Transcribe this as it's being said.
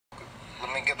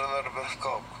and get a little bit of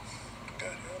coke.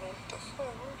 God, you know what the fuck,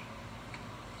 bro?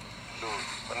 Dude,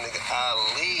 my nigga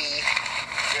Ali.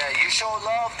 Yeah, you show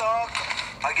love, dog.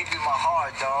 I give you my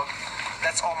heart, dog.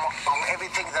 That's on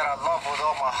everything that I love with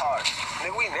all my heart.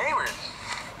 Nigga, we neighbors.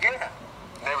 Yeah.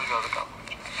 Neighbors go to the couple.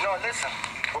 No, listen.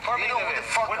 What part You you know live who in? the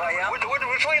fuck I am? Which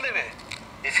way you live in?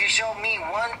 If you show me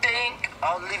one thing,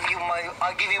 I'll give you my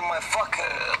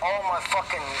fucking, all my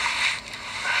fucking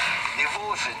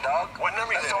devotion, dog. What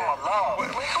number That's you all live my love.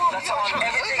 That's all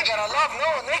everything that I love. No,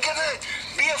 nigga,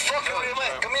 be a fucking real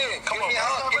man. Come here. Give me a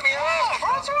hug. Give me a hug. Bro,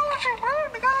 what's wrong with you, bro?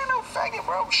 Nigga, I ain't no faggot,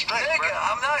 bro. I'm straight, Nigga, bro.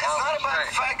 I'm not, it's not about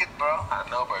faggot, bro. I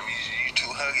know, bro. You too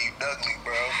huggy, you Dougly,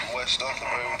 bro. From West Oakland,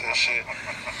 bro, with that shit.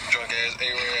 Drunk ass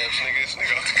A-Rabs, niggas.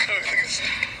 Nigga off the coke, niggas.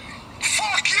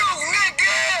 Fuck you,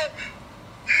 nigga!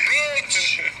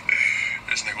 Bitch!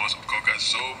 This nigga wants some coca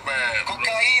so bad, bro.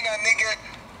 Cocaína, nigga.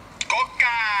 Coca!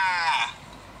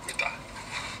 Mita.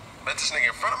 Met this nigga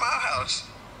in front of my house.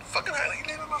 Fucking hell, he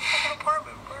live in my fucking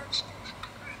apartment, bro.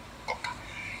 Coca.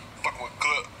 Fucking with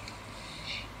club.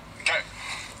 Okay.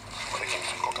 What the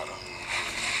fuck coca though?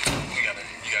 You gotta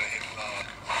hit log.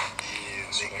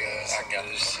 Yeah, nigga, I got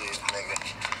this shit, nigga.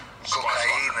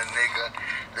 Cocaína, nigga.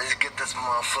 Let's get this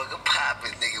motherfucker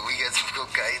poppin', nigga. We got some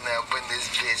cocaine up in this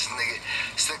bitch, nigga.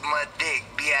 Suck my dick,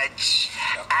 bitch.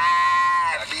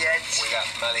 Bitch. We got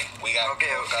money. We got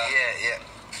okay, coca. yeah.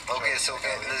 Okay, so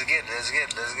let's get it in. Let's get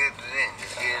it I'm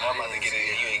about to get it in.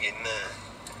 You ain't getting none.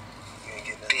 You ain't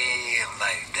getting none. Damn,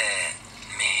 like that,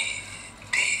 man.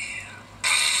 Damn.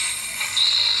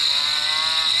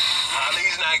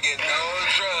 Ali's not getting no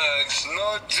drugs.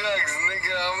 No drugs,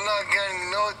 nigga. I'm not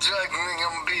getting no drugs, nigga.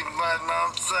 I'm beating my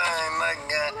outside,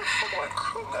 nigga.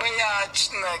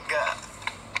 Bitch, nigga.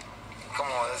 Come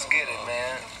on, let's get it,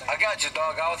 man. I got you,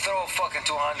 dog. I'll throw fucking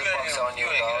 $200 on you,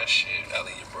 ain't dog. got shit.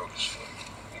 Ali, you broke as fuck.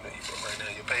 You know you broke right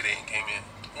now. Your payday ain't came in.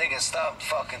 Nigga, stop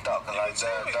fucking talking like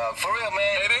that, dog. For real,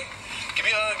 man. Payday? Give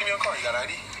me a car. You got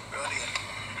ID? Real nigga.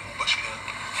 Bust you down.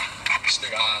 This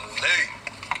nigga Ali.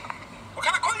 What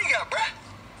kind of car you got, bruh?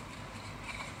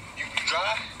 You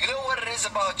drive? You know what it is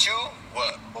about you?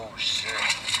 What? Oh, shit.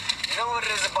 You know what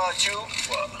it is about you?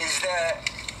 What? Is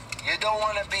that you don't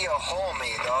want to be a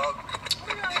homie, dog.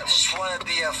 You just want to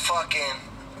be a fucking,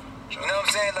 you know what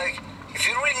I'm saying? Like, if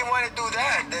you really want to do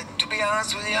that, then to be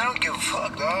honest with you, I don't give a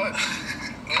fuck, dog.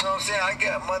 You know what I'm saying? I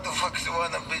got motherfuckers who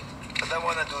want to be, but they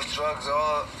want to do drugs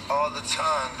all the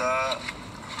time, dog.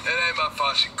 It ain't my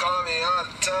fault. She call me all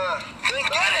the time. Then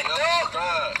get it, dog.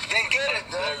 Then get it,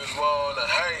 dog. Niggas wanna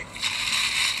hate.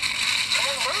 Come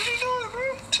on, bro. What you doing, bro?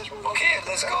 Touch me. Okay,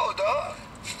 let's go, dog.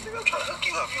 Nigga, I'm trying to hook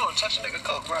you up. You don't touch a nigga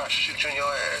coke, bro. I'll shoot you in your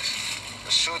ass.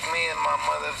 Shoot me in my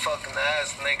motherfucking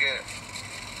ass, nigga.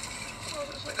 Oh,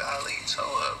 this nigga Ali, toe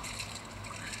up.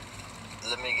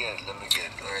 Let me get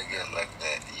it like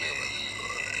that. Yeah.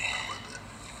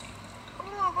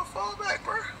 Come on, bro. Fall back,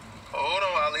 bro. Hold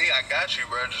on, Ali. I got you,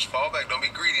 bro. Just fall back. Don't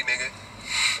be greedy, nigga.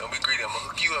 Don't be greedy. I'm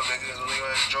gonna hook you up, nigga. Don't leave your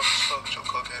ass drunk as fuck with your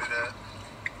coke-headed ass.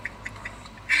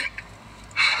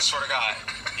 I swear to God.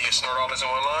 You snort all this in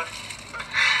one line?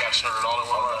 You gotta snort it all in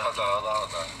one line.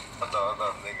 Hold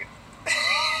on, nigga. I'll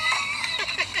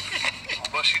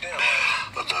bust you down,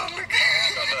 man. Hold on, nigga.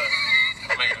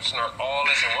 I'm making him snort all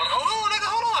this in one. Hold on, nigga.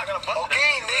 Hold on. I gotta bust it.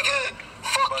 Okay, nigga.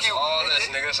 Fuck Bust you. all this,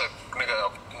 nigga. It's a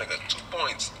nigga 2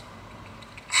 points.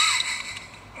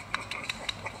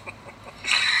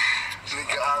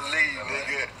 Nigga Ali,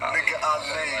 nigga. Nigga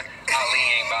Ali. Ali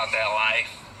ain't about that life.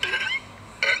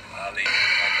 Ali ain't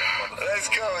about that motherfucker. Let's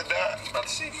go, dog. About to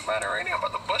see if you find it right now. I'm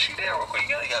about to bust you down real quick.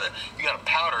 You gotta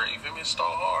powder it. You feel me? Install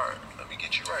hard. Let me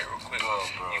get you right real quick. Bro.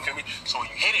 You feel me? So when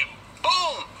you hit it,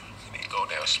 boom! You need to go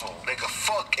down smooth. Nigga,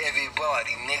 fuck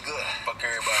everybody, nigga. Fuck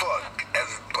everybody. Fuck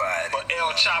everybody. But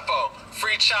El Chapo.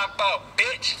 Free Chapo,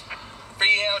 bitch.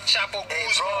 Free El Chapo. Hey,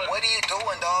 bro, what are you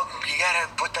doing, dog? You gotta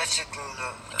put that shit in the...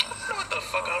 I know what the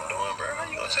fuck I'm doing, bro. How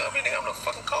you gonna tell me, nigga, I'm the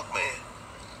fucking coke man?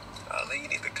 Ali, you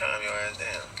need to calm your ass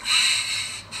down.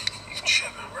 You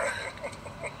tripping, bro.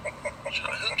 I'm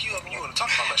trying to hook you up and you wanna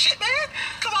talk about my shit, man?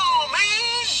 Come on,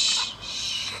 man!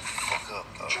 Shut the fuck up,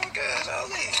 dog. Drunk ass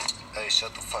Ali. Hey,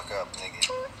 shut the fuck up, nigga.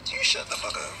 You shut the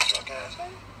fuck up, drunk ass, man.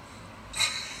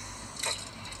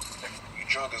 You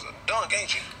drunk as a dunk,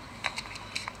 ain't you?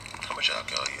 How much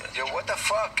alcohol you got? Yo, what the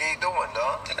fuck are you doing,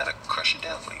 dog? I gotta crush it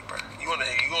down for you, bro. You want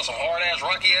some hard ass,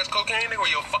 rocky ass cocaine, nigga, where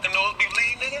your fucking nose be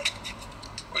bleeding, nigga?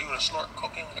 Or you wanna snort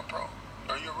cocaine like a pro?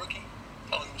 Or you a rookie?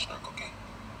 How long you been snort cocaine?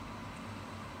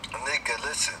 Nigga,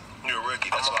 listen. You're a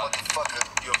rookie, that's I'm a why. motherfucker.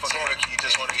 You're a fucking rookie. You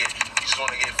just wanna get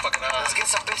fucking high. Let's get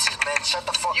some bitches, man. Shut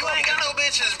the fuck You up. ain't got no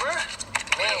bitches, bro. Where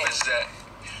Man. your bitches at?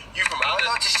 You from out Why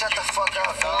there? don't you shut the fuck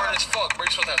up, Foreign dog? as fuck, bro.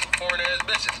 You supposed to have some foreign ass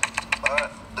bitches.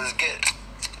 Alright, let's get it.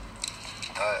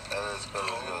 Alright, let's go.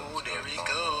 Oh, there we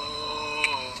go.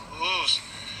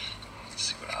 Let's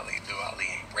see what Ali do. Ali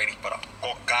ain't ready for the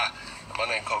coca. My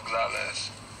name Coke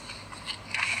Gonzalez.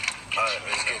 Alright,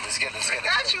 let's get it.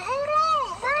 Got you. Hold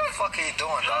on, bro. What the fuck are you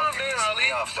doing, dog? Calm down, You pissed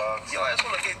me Ali. off, dog. Yo, I just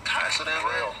wanna get tired so damn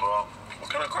Real, bad. bro. What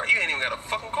kind of car? You ain't even got a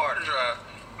fucking car to drive.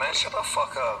 Man, shut the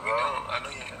fuck up, bro. I know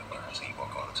you ain't got a car. I see you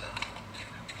walk all the time.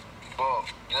 Bro,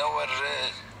 you know what it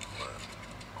is? What?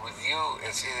 With you,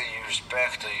 it's either you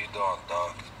respect or you don't,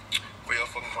 dog. Real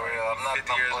fucking For real, I'm not 50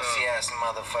 no years old. pussy ass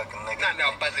motherfucking nigga. Not no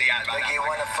pussy ass. Like you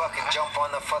wanna fucking jump on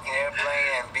the fucking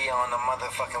airplane and be on the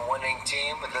motherfucking winning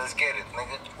team? Let's get it,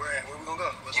 nigga. Where at? Where we gonna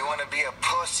go? You wanna be a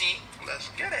pussy?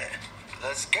 Let's get it.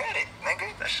 Let's get it,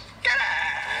 nigga. Let's get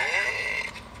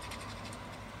it. Yeah.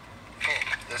 Here,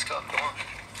 let's go. Come on.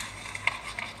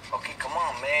 Okay, come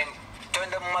on, man. Turn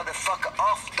the motherfucker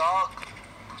off, dog.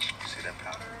 See that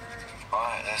powder?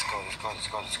 Alright, let's go.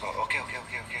 Okay.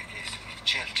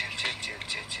 Chill.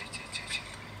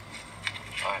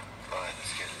 Alright,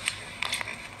 let's get it.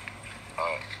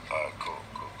 Alright, cool.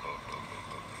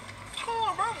 Come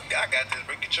on, bro. I got this,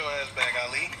 bro. Get your ass back,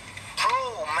 Ali.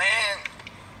 Bro, man.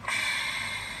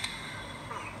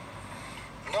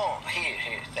 No, here,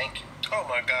 thank you. Oh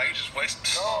my God, you just wasted.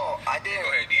 No, I didn't.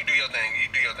 Go ahead, you do your thing.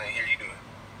 Here, you do it.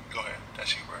 Go ahead.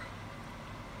 That's you, bro.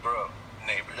 Bro,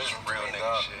 Neighbors, listen to real me, nigga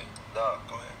dog. shit. Dog.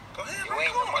 Go ahead, You bro.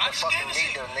 ain't Come no on, I just gave motherfucking it to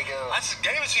you. leader, nigga. I just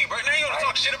gave it to you, bro. Now you wanna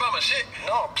talk shit about my shit?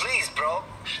 No, please, bro.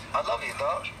 I love you,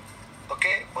 dog.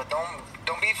 Okay, but don't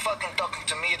be fucking talking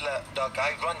to me, dog.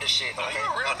 I run the shit. Oh, Okay? you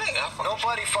a real nigga. I fuck with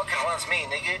Nobody fucking runs me,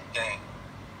 nigga. you. Dang.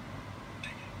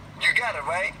 You got it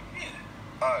right. Yeah.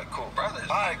 All right, cool. Brothers.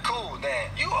 All right, cool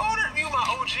then. You older, you my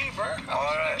OG, bro. All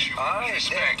right,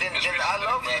 then I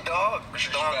love you, dog.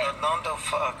 Don't the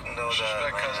fuck do that,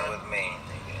 Respect, man, cousin. with me,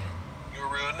 nigga. You a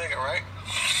real nigga, right?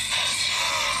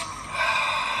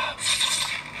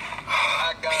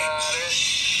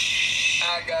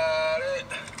 I got it.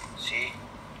 See,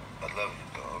 I love you,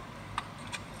 dog.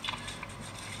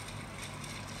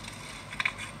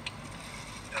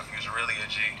 If he was really a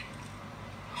G.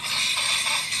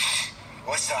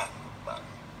 What's up?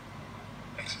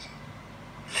 Ecstasy.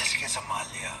 Let's get some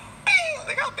Malia. I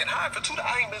think I've been high for 2 days.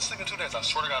 I ain't been sleeping 2 days. I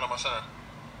swear to God on my son.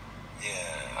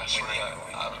 Yeah. I swear to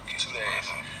God. 2 days.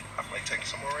 I feel like taking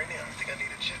some more right now. I think I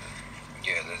need a chill.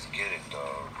 Yeah, let's get it,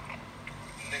 dog.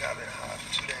 Nigga, I've been high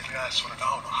for 2 days. Nigga, I swear to God, I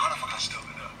don't know how the fuck I still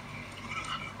been up. Look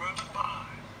at this, bro. Look at my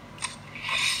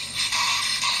eyes.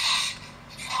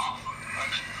 Oh, my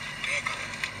eyes. Damn good.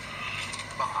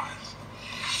 My eyes.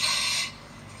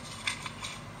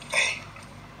 Hey,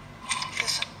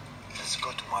 listen, let's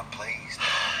go to my place,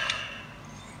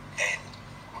 and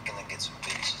we're gonna get some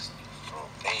bitches, bro.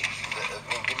 Hey,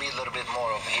 give me a little bit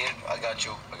more over here. I got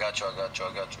you.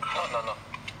 No.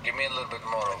 Give me a little bit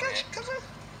more over here.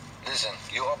 Listen,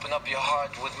 you open up your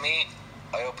heart with me,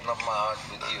 I open up my heart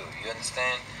with you. You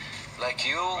understand? Like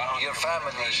you, your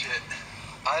family.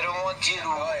 I don't want you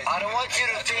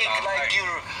to think like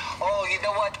you're, oh, you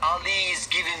know what, Ali is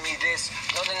giving me this.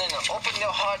 No. Open your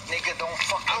heart, nigga. Don't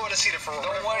fucking. I want to see the Ferrari.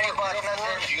 Don't worry about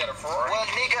nothing. You got a Ferrari? Well,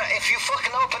 nigga, if you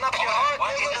fucking open up your heart,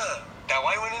 nigga. That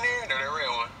white one in there? No, that red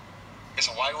one. It's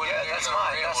a white one in Yeah, there? that's and a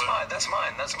mine. red That's one.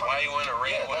 mine. That's mine. Why you in a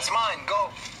red Yeah, one? that's mine.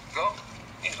 Go.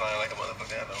 He's lying like a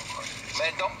motherfucker. I know.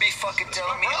 Man, don't be fucking It's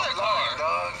telling my me I'm brother's lying,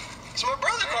 car. dog. It's my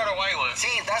brother car, the white one. See,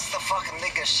 that's the fucking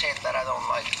nigga shit that I don't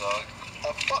like, dog.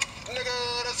 Fuck, nigga,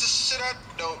 that's the shit I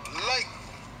don't like.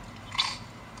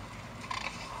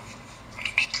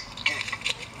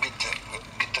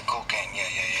 Get the cocaine. Yeah.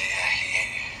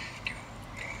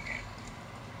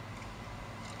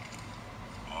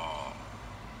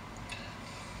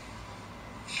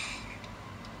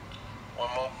 One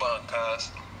more bunk,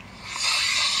 cuz.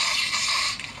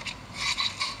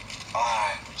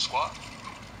 Alright. Squat?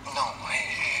 No,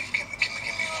 hey, give me one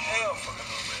more. Hell fucking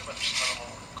no, man. I'm just trying to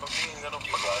cocaine. Got no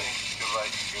You're fucking right. thing.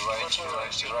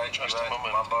 You're right. Trust You're in right. my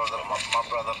money. My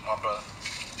brother.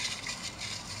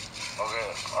 Okay,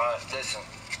 alright, listen.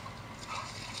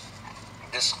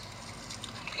 This.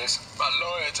 My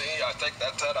loyalty, I take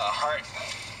that to the heart.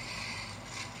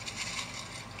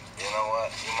 You know what?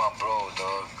 You my bro,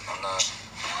 dog. I'm not.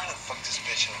 Fuck this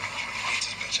bitch. Beat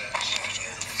this bitch ass.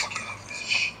 Fuck it up,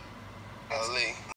 bitch. Ali.